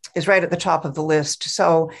 is right at the top of the list.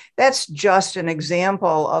 So that's just an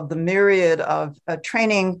example of the myriad of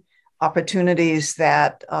training opportunities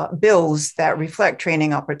that bills that reflect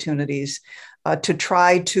training opportunities to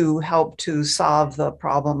try to help to solve the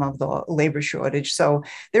problem of the labor shortage. So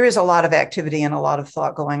there is a lot of activity and a lot of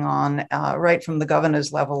thought going on right from the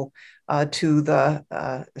governor's level to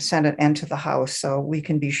the Senate and to the House. So we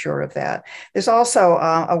can be sure of that. There's also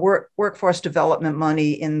a workforce development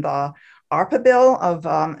money in the ARPA bill of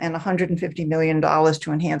and $150 million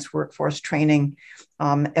to enhance workforce training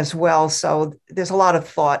as well. So there's a lot of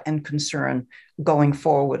thought and concern going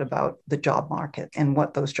forward about the job market and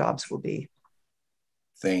what those jobs will be.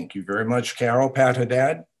 Thank you very much, Carol. Pat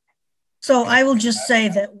Haddad? So I will just say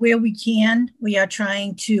that where we can, we are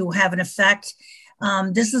trying to have an effect.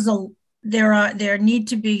 There need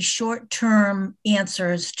to be short-term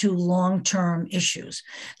answers to long-term issues.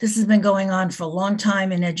 This has been going on for a long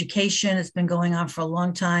time in education. It's been going on for a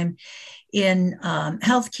long time in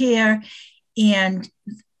healthcare. And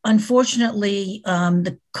unfortunately,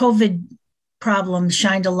 the COVID problem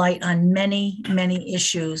shined a light on many, many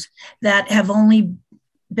issues that have only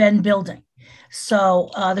been building. So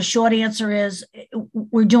the short answer is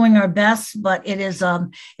we're doing our best, but it's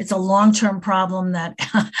a long-term problem that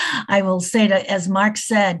I will say that, as Marc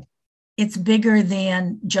said, it's bigger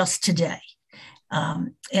than just today.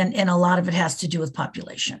 And a lot of it has to do with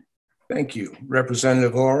population. Thank you.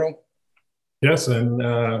 Representative Orrall? Yes, and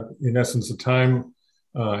in essence, the time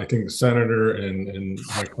I think the Senator and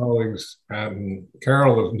my colleagues, Pat and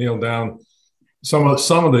Carol, have nailed down some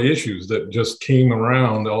of the issues that just came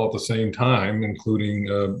around all at the same time, including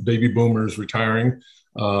baby boomers retiring,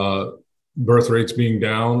 birth rates being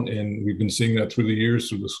down, and we've been seeing that through the years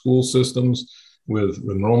through the school systems with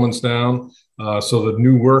enrollments down. So the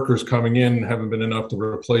new workers coming in haven't been enough to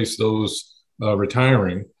replace those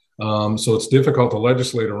retiring. So it's difficult to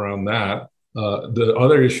legislate around that. The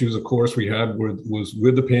other issues, of course, we had was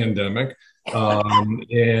with the pandemic.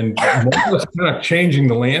 And more or less kind of changing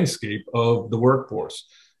the landscape of the workforce.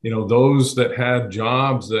 those that had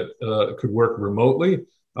jobs that could work remotely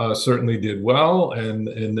certainly did well, and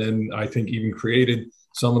then I think even created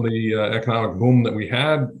some of the economic boom that we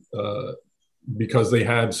had because they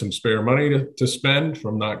had some spare money to spend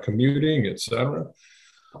from not commuting, et cetera.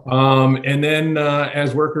 And then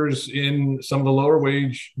as workers in some of the lower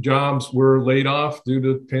wage jobs were laid off due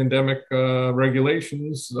to pandemic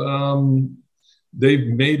regulations, they've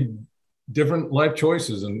made different life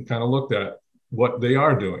choices and kind of looked at what they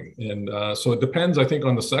are doing. And so it depends, I think,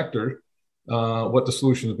 on the sector, what the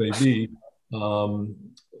solutions may be.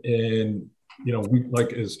 And, we,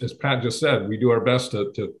 like as Pat just said, we do our best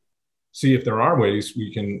to see if there are ways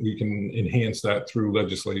we can enhance that through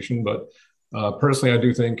legislation. But personally, I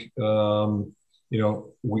do think,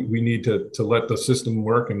 we need to let the system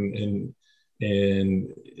work and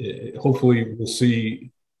hopefully we'll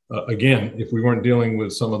see, again, if we weren't dealing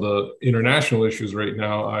with some of the international issues right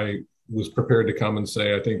now, I was prepared to come and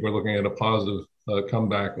say, I think we're looking at a positive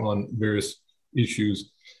comeback on various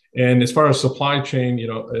issues. And as far as supply chain,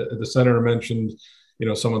 the senator mentioned,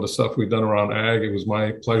 some of the stuff we've done around ag. It was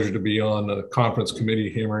my pleasure to be on a conference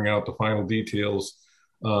committee hammering out the final details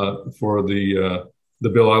for the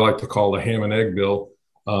bill I like to call the ham and egg bill,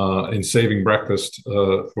 and saving breakfast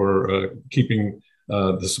for keeping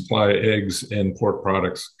the supply of eggs and pork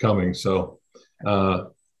products coming. So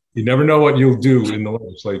you never know what you'll do in the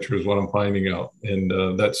legislature is what I'm finding out.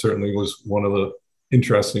 And that certainly was one of the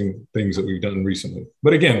interesting things that we've done recently.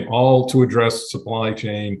 But again, all to address supply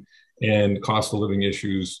chain and cost of living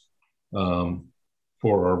issues for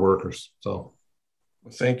our workers. So.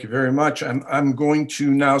 Well, thank you very much. I'm going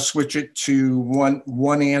to now switch it to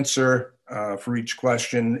one answer for each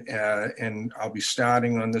question, and I'll be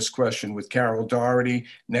starting on this question with Carol Doherty.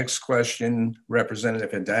 Next question,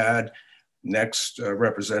 Representative Haddad. Next,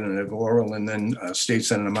 Representative Orrall, and then State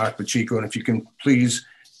Senator Marc Pacheco. And if you can please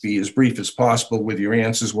be as brief as possible with your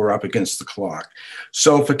answers, we're up against the clock.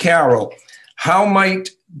 So for Carol, how might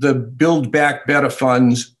the Build Back Better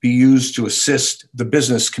funds be used to assist the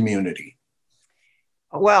business community?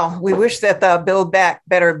 Well, we wish that the Build Back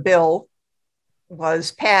Better bill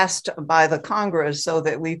was passed by the Congress so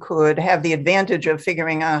that we could have the advantage of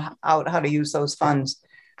figuring out how to use those funds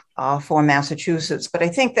for Massachusetts. But I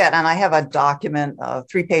think that, and I have a document, a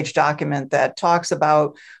 3-page document that talks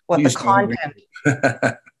about what please the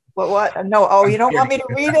content. What? No. Oh, you don't want me to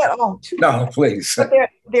read it? Oh, no, please. But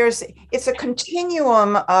it's a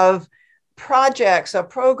continuum of projects or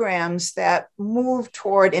programs that move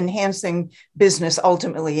toward enhancing business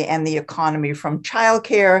ultimately and the economy, from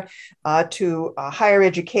childcare to higher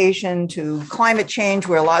education, to climate change,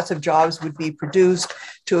 where lots of jobs would be produced,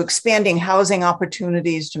 to expanding housing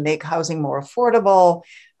opportunities to make housing more affordable,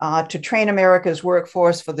 to train America's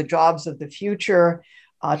workforce for the jobs of the future,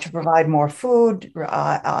 to provide more food.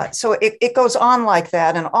 So it goes on like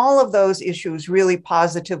that. And all of those issues really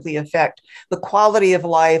positively affect the quality of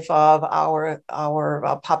life of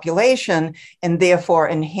our population, and therefore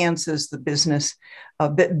enhances the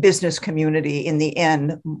business community in the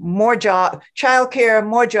end. More childcare,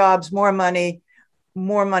 more jobs, more money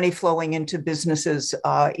flowing into businesses,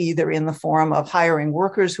 either in the form of hiring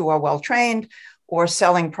workers who are well-trained or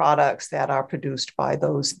selling products that are produced by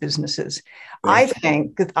those businesses. I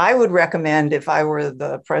think that I would recommend, if I were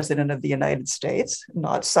the President of the United States,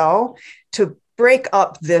 not so, to break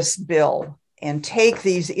up this bill and take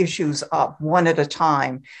these issues up one at a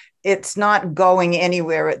time. It's not going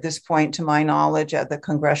anywhere at this point, to my knowledge, at the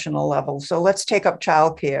congressional level. So let's take up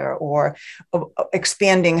childcare or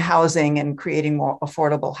expanding housing and creating more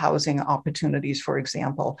affordable housing opportunities, for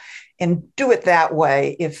example, and do it that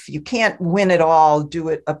way. If you can't win it all, do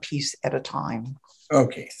it a piece at a time.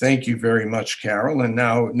 Okay, thank you very much, Carol. And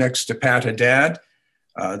now next to Pat Haddad,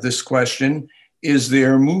 this question: is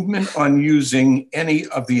there movement on using any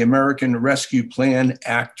of the American Rescue Plan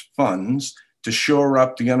Act funds to shore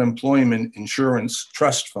up the Unemployment Insurance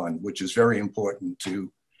Trust Fund, which is very important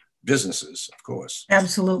to businesses, of course?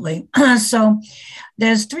 Absolutely. So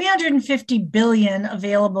there's $350 billion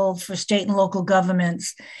available for state and local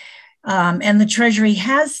governments. And the Treasury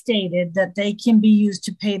has stated that they can be used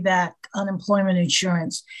to pay back unemployment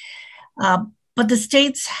insurance. But the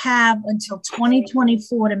states have until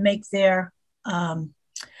 2024 to make their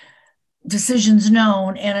decisions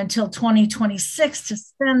known, and until 2026 to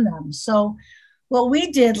spend them. So what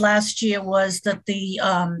we did last year was that the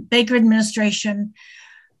Baker administration,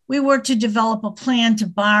 we worked to develop a plan to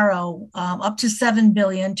borrow up to $7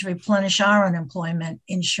 billion to replenish our unemployment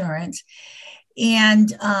insurance.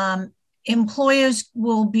 And employers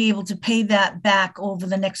will be able to pay that back over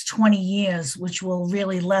the next 20 years, which will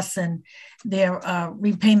really lessen their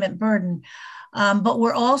repayment burden. But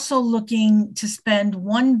we're also looking to spend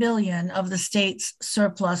 $1 billion of the state's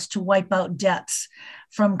surplus to wipe out debts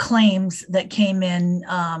from claims that came in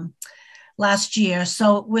last year.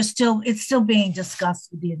 So it's still being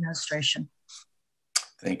discussed with the administration.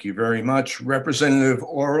 Thank you very much. Representative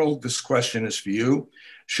Orrall, this question is for you.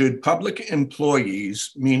 Should public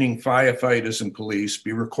employees, meaning firefighters and police,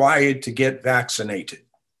 be required to get vaccinated?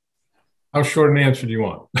 How short an answer do you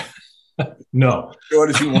want? No.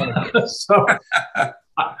 Short as you want. So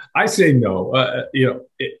I say no.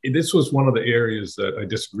 This was one of the areas that I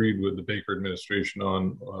disagreed with the Baker administration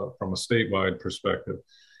on from a statewide perspective.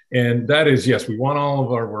 And that is, yes, we want all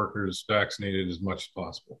of our workers vaccinated as much as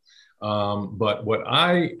possible. But what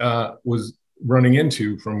I was running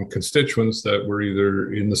into from constituents that were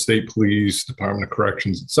either in the state police, Department of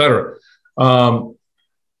Corrections, et cetera,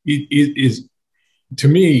 is to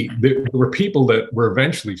me, there were people that were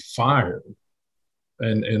eventually fired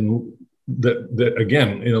and that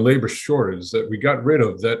again, in a labor shortage that we got rid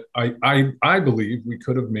of, that I believe we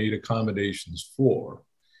could have made accommodations for.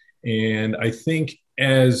 And I think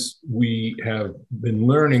as we have been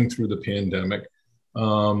learning through the pandemic,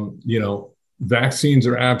 vaccines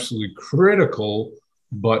are absolutely critical,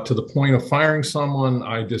 but to the point of firing someone,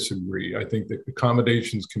 I disagree. I think that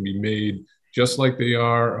accommodations can be made just like they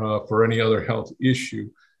are for any other health issue.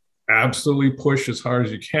 Absolutely push as hard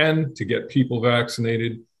as you can to get people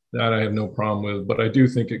vaccinated. That I have no problem with, but I do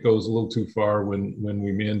think it goes a little too far when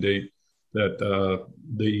we mandate that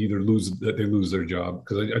they lose their job,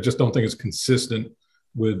 because I just don't think it's consistent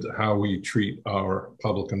with how we treat our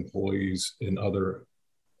public employees in other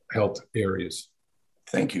health areas.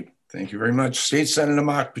 Thank you. Thank you very much. State Senator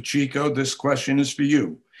Marc Pacheco, this question is for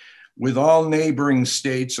you. With all neighboring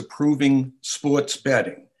states approving sports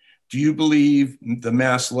betting, do you believe the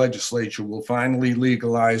Mass Legislature will finally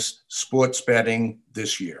legalize sports betting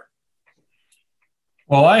this year?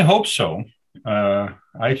 Well, I hope so.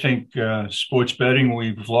 I think sports betting,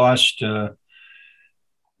 we've lost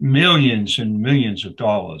millions and millions of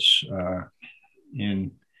dollars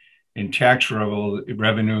in tax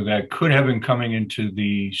revenue that could have been coming into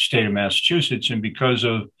the state of Massachusetts. And because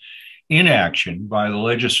of inaction by the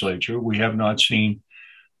legislature, we have not seen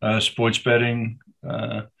sports betting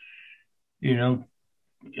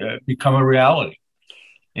become a reality.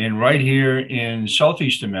 And right here in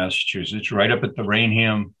southeastern Massachusetts, right up at the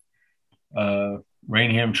Rainham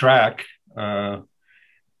track,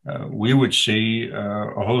 we would see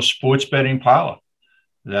a whole sports betting parlor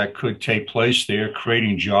that could take place there,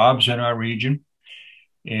 creating jobs in our region.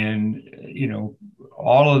 And,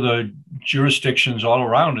 all of the jurisdictions all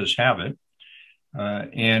around us have it.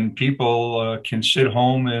 And people can sit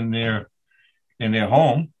home in their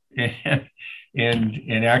home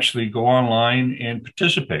and actually go online and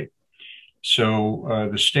participate. So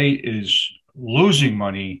the state is losing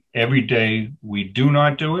money every day we do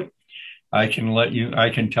not do it. I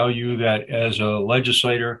can tell you that as a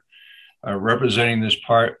legislator representing this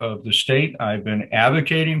part of the state, I've been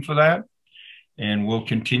advocating for that and will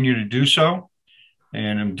continue to do so.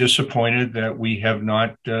 And I'm disappointed that we have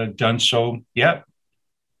not done so yet.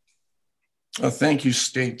 Well, thank you,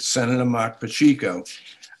 State Senator Marc Pacheco.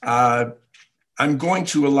 I'm going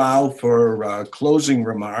to allow for closing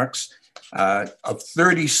remarks of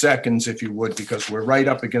 30 seconds, if you would, because we're right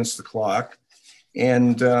up against the clock.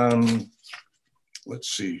 And let's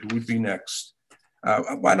see, who would be next?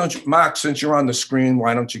 Why don't you, Marc, since you're on the screen,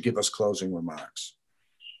 why don't you give us closing remarks?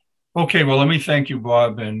 Okay, well, let me thank you,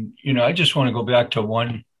 Bob. And, I just want to go back to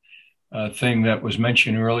one thing that was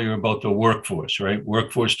mentioned earlier about the workforce, right?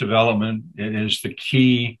 Workforce development, it is the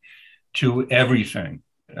key to everything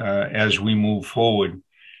as we move forward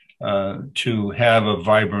to have a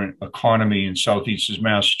vibrant economy in Southeast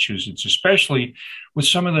Massachusetts, especially with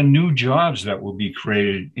some of the new jobs that will be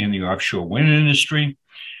created in the offshore wind industry.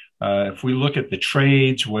 If we look at the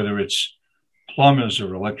trades, whether it's plumbers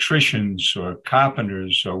or electricians or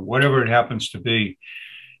carpenters or whatever it happens to be,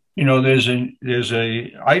 there's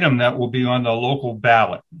a item that will be on the local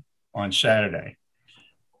ballot on Saturday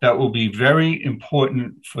that will be very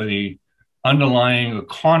important for the underlying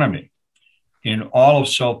economy in all of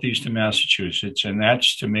southeastern Massachusetts, and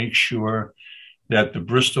that's to make sure that the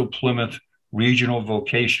Bristol Plymouth Regional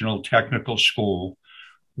Vocational Technical School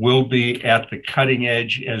will be at the cutting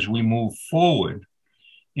edge as we move forward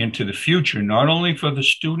into the future, not only for the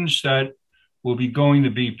students that will be going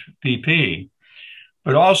to BP,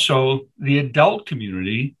 but also the adult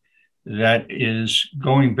community that is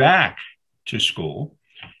going back to school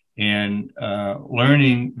and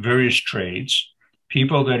learning various trades,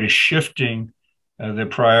 people that are shifting their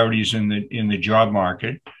priorities in the job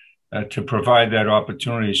market to provide that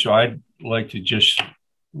opportunity. So I'd like to just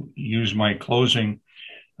use my closing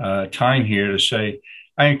time here to say,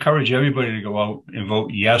 I encourage everybody to go out and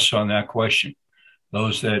vote yes on that question,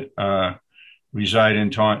 those that reside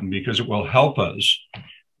in Taunton, because it will help us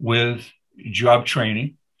with job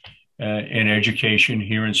training and education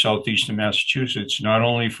here in southeastern Massachusetts, not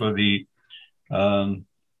only for the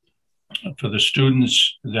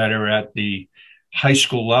students that are at the high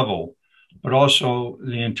school level, but also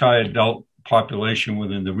the entire adult population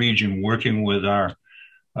within the region, working with our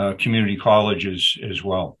community colleges as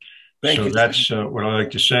well. Thank you. That's what I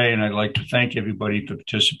like to say, and I'd like to thank everybody for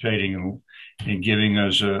participating and giving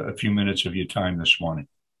us a few minutes of your time this morning.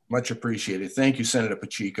 Much appreciated. Thank you, Senator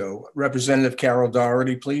Pacheco. Representative Carol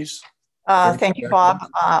Doherty, please. Thank you, Bob.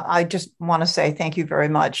 I just want to say thank you very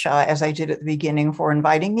much, as I did at the beginning, for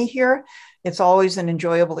inviting me here. It's always an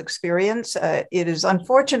enjoyable experience. It is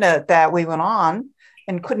unfortunate that we went on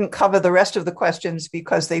and couldn't cover the rest of the questions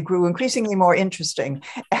because they grew increasingly more interesting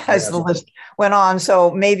as the list went on.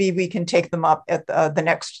 So maybe we can take them up at the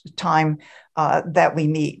next time that we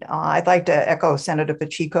meet. I'd like to echo Senator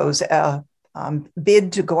Pacheco's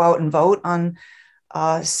bid to go out and vote on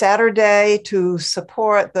Saturday to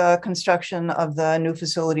support the construction of the new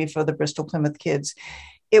facility for the Bristol Plymouth kids.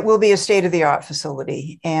 It will be a state-of-the-art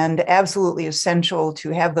facility and absolutely essential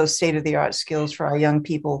to have those state-of-the-art skills for our young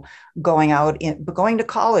people going to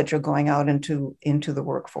college or going out into the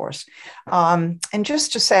workforce. And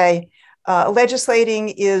just to say, legislating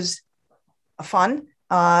is fun.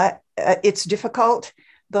 It's difficult.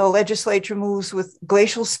 The legislature moves with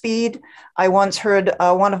glacial speed. I once heard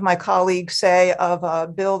one of my colleagues say of a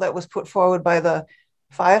bill that was put forward by the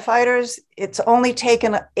firefighters, it's only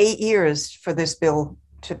taken 8 years for this bill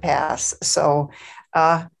to pass. So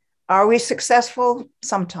are we successful?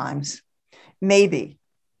 Sometimes, maybe,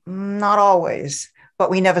 not always,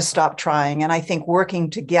 but we never stop trying. And I think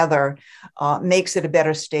working together makes it a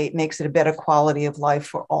better state, makes it a better quality of life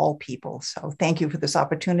for all people. So thank you for this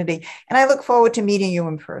opportunity. And I look forward to meeting you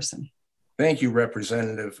in person. Thank you,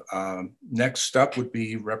 Representative. Next up would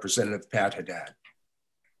be Representative Pat Haddad.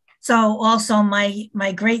 So also my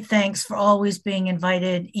great thanks for always being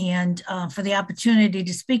invited and for the opportunity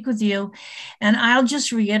to speak with you. And I'll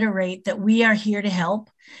just reiterate that we are here to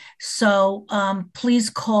help. So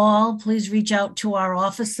please call, please reach out to our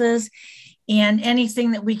offices, and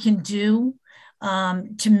anything that we can do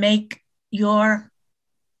to make your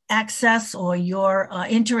access or your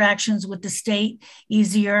interactions with the state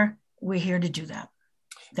easier, we're here to do that.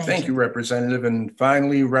 Thank you, Representative. And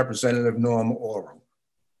finally, Representative Norm Orrall.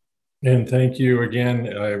 And thank you again.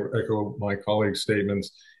 I echo my colleagues' statements,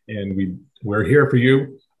 and we're here for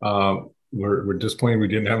you. We're disappointed we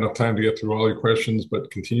didn't have enough time to get through all your questions, but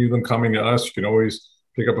continue them coming to us. You can always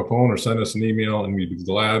pick up a phone or send us an email, and we'd be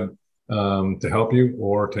glad to help you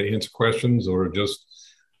or to answer questions, or just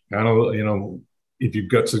kind of, if you've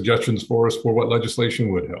got suggestions for us for what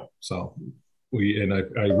legislation would help. So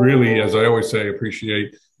I really, as I always say,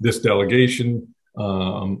 appreciate this delegation.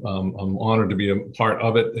 I'm honored to be a part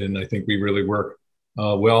of it, and I think we really work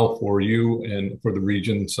well for you and for the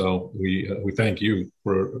region. So we thank you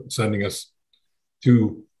for sending us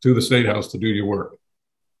to the State House to do your work.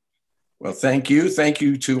 Well, thank you. Thank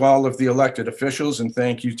you to all of the elected officials, and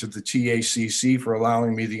thank you to the TACC for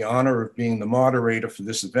allowing me the honor of being the moderator for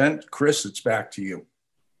this event. Chris, it's back to you.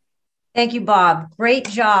 Thank you, Bob. Great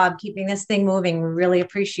job keeping this thing moving. We really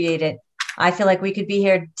appreciate it. I feel like we could be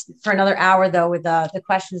here for another hour, though, with the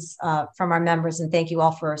questions from our members, and thank you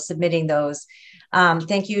all for submitting those.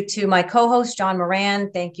 Thank you to my co-host, John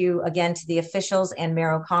Moran. Thank you again to the officials and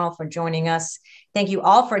Mayor O'Connell for joining us. Thank you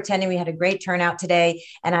all for attending. We had a great turnout today,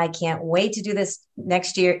 and I can't wait to do this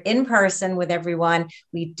next year in person with everyone.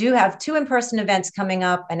 We do have 2 in-person events coming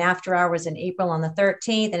up, an after hours in April on the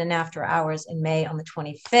 13th and an after hours in May on the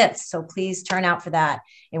 25th. So please turn out for that,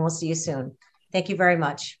 and we'll see you soon. Thank you very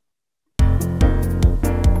much.